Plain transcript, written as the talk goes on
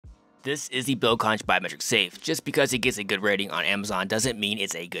This is the Budget Biometric Safe. Just because it gets a good rating on Amazon doesn't mean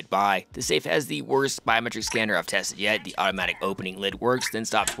it's a good buy. The safe has the worst biometric scanner I've tested yet. The automatic opening lid works, then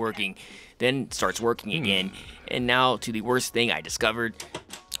stops working, then starts working again. And now to the worst thing I discovered.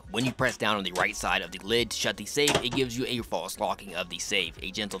 When you press down on the right side of the lid to shut the safe, it gives you a false locking of the safe. A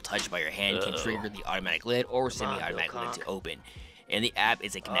gentle touch by your hand can trigger the automatic lid or semi-automatic lid to open. And the app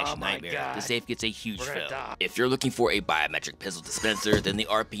is a connection nightmare. The safe gets a huge fail. If you're looking for a biometric pistol dispenser, then the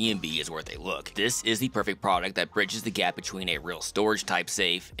RPMB is worth a look. This is the perfect product that bridges the gap between a real storage type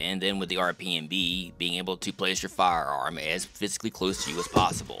safe and then with the RPMB, being able to place your firearm as physically close to you as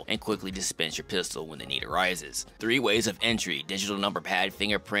possible and quickly dispense your pistol when the need arises. 3 ways of entry: digital number pad,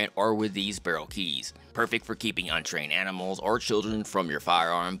 fingerprint, or with these barrel keys. Perfect for keeping untrained animals or children from your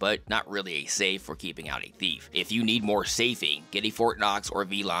firearm, but not really a safe for keeping out a thief. If you need more safing, get a Fort Knox or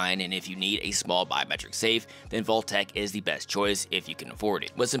V-Line, and if you need a small biometric safe, then Vaultec is the best choice if you can afford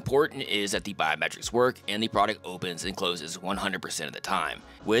it. What's important is that the biometrics work and the product opens and closes 100% of the time.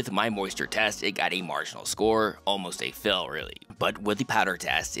 With my moisture test, it got a marginal score, almost a fail really. But with the powder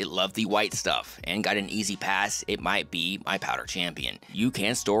test, it loved the white stuff and got an easy pass. It might be my powder champion. You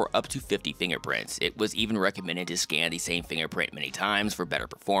can store up to 50 fingerprints. It was even recommended to scan the same fingerprint many times for better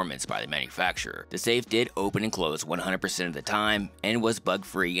performance by the manufacturer. The safe did open and close 100% of the time and was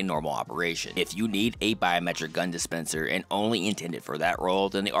bug-free in normal operation. If you need a biometric gun dispenser and only intended for that role,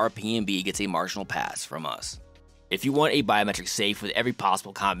 then the RPMB gets a marginal pass from us. If you want a biometric safe with every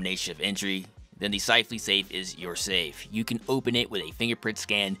possible combination of entry, then the Safely Safe is your safe. You can open it with a fingerprint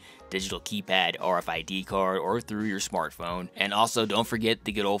scan, digital keypad, RFID card, or through your smartphone. And also don't forget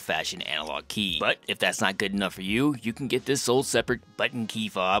the good old-fashioned analog key. But if that's not good enough for you, you can get this sold separate button key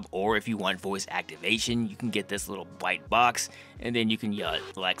fob, or if you want voice activation, you can get this little white box, and then you can yell at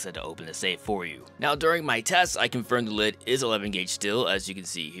Alexa to open the safe for you. Now during my tests, I confirmed the lid is 11 gauge still, as you can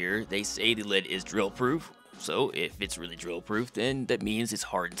see here. They say the lid is drill proof. So if it's really drill proof, then that means it's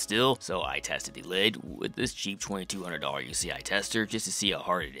hardened still. So I tested the lid with this cheap $2,200 UCI tester just to see how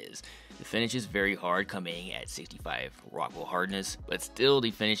hard it is. The finish is very hard, coming at 65 Rockwell hardness, but still the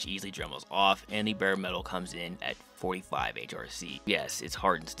finish easily dremels off and the bare metal comes in at 45 HRC. Yes, it's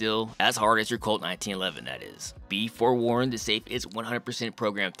hardened still, as hard as your Colt 1911 that is. Be forewarned, the safe is 100%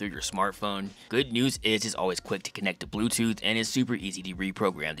 programmed through your smartphone. Good news is it's always quick to connect to Bluetooth and it's super easy to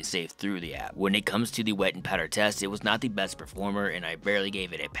reprogram the safe through the app. When it comes to the wet and powder test, it was not the best performer and I barely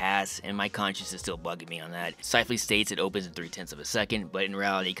gave it a pass, and my conscience is still bugging me on that. Safely states it opens in 0.3 of a second, but in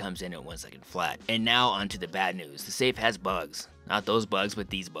reality it comes in at 1 second flat. And now onto the bad news. The safe has bugs. Not those bugs, but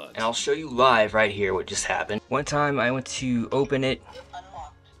these bugs. And I'll show you live right here what just happened. One time I went to open it,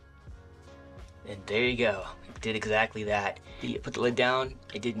 and there you go. It did exactly that. You put the lid down,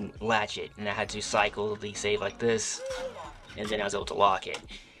 it didn't latch it, and I had to cycle the safe like this, and then I was able to lock it.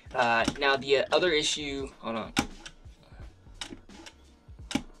 Now the other issue, hold on.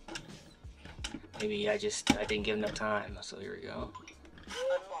 Maybe I didn't give enough time, so here we go.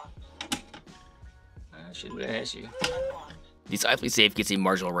 Shouldn't be an issue. The Safely Safe gets a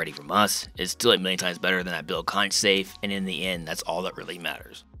marginal rating from us. It's still a million times better than that Budget safe, and in the end, that's all that really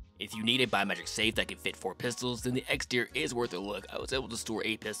matters. If you need a biometric safe that can fit 4 pistols, then the exterior is worth a look. I was able to store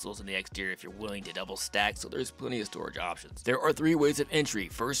 8 pistols in the exterior if you're willing to double stack, so there's plenty of storage options. There are 3 ways of entry.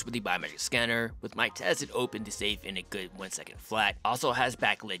 First, with the biometric scanner. With my test, it opened the safe in a good 1 second flat. Also has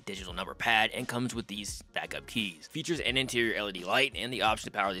backlit digital number pad and comes with these backup keys. Features an interior LED light and the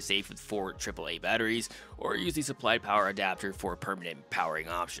option to power the safe with 4 AAA batteries, or use the supplied power adapter for a permanent powering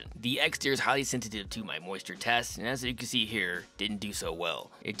option. The exterior is highly sensitive to my moisture test, and as you can see here, didn't do so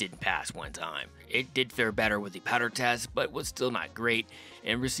well. It didn't pass one time. It did fare better with the powder test, but was still not great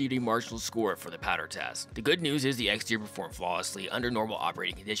and received a marginal score for the powder test. The good news is the exterior performed flawlessly under normal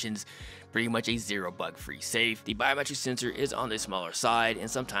operating conditions, pretty much a 0 bug free safe. The biometric sensor is on the smaller side and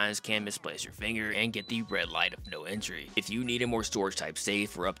sometimes can misplace your finger and get the red light of no entry. If you need a more storage type safe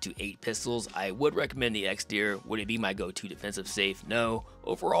for up to 8 pistols, I would recommend the exterior. Would it be my go-to defensive safe? No.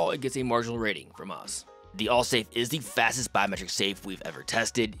 Overall, it gets a marginal rating from us. The AllSafe is the fastest biometric safe we've ever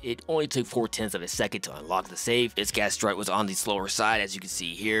tested. It only took 0.4 of a second to unlock the safe. Its gas strut was on the slower side, as you can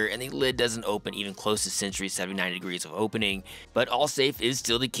see here, and the lid doesn't open even close to Sentry's 79 degrees of opening. But AllSafe is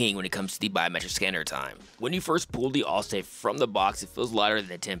still the king when it comes to the biometric scanner time. When you first pull the AllSafe from the box, it feels lighter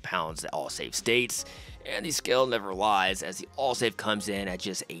than the 10 pounds that AllSafe states, and the scale never lies, as the AllSafe comes in at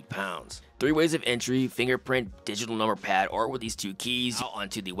just 8 pounds. 3 ways of entry: fingerprint, digital number pad, or with these 2 keys. Now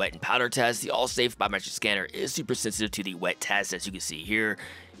onto the wet and powder test. The AllSafe biometric scanner is super sensitive to the wet test, as you can see here.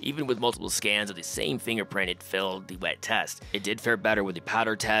 Even with multiple scans of the same fingerprint, it failed the wet test. It did fare better with the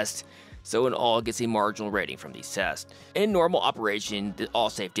powder test. so in all it gets a marginal rating from these tests. In normal operation, the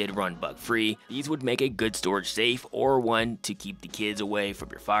AllSafe did run bug-free. These would make a good storage safe, or one to keep the kids away from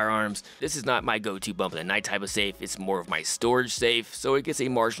your firearms. This is not my go-to bump in the night type of safe, it's more of my storage safe, so it gets a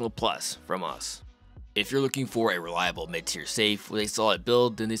marginal plus from us. If you're looking for a reliable mid-tier safe with a solid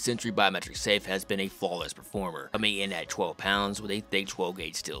build, then the Century Biometric Safe has been a flawless performer. Coming in at 12 pounds with a thick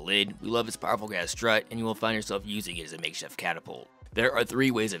 12-gauge steel lid, we love its powerful gas strut, and you will find yourself using it as a makeshift catapult. There are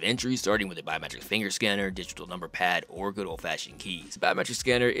 3 ways of entry, starting with a biometric finger scanner, digital number pad, or good old-fashioned keys. The biometric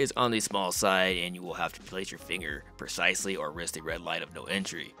scanner is on the small side, and you will have to place your finger precisely or risk the red light of no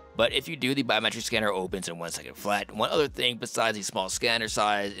entry. But if you do, the biometric scanner opens in 1 second flat. One other thing besides the small scanner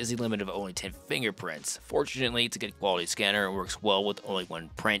size is the limit of only 10 fingerprints. Fortunately, it's a good quality scanner and works well with only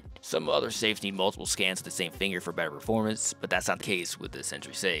 1 print. Some other safes need multiple scans of the same finger for better performance, but that's not the case with the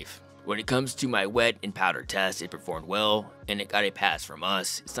Century Safe. When it comes to my wet and powder test, it performed well, and it got a pass from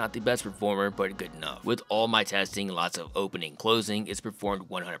us. It's not the best performer, but good enough. With all my testing, lots of opening and closing, it's performed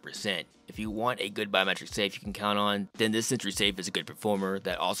 100%. If you want a good biometric safe you can count on, then this Century Safe is a good performer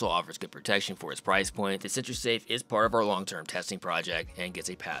that also offers good protection for its price point. The Century Safe is part of our long-term testing project and gets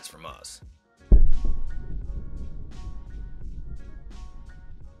a pass from us.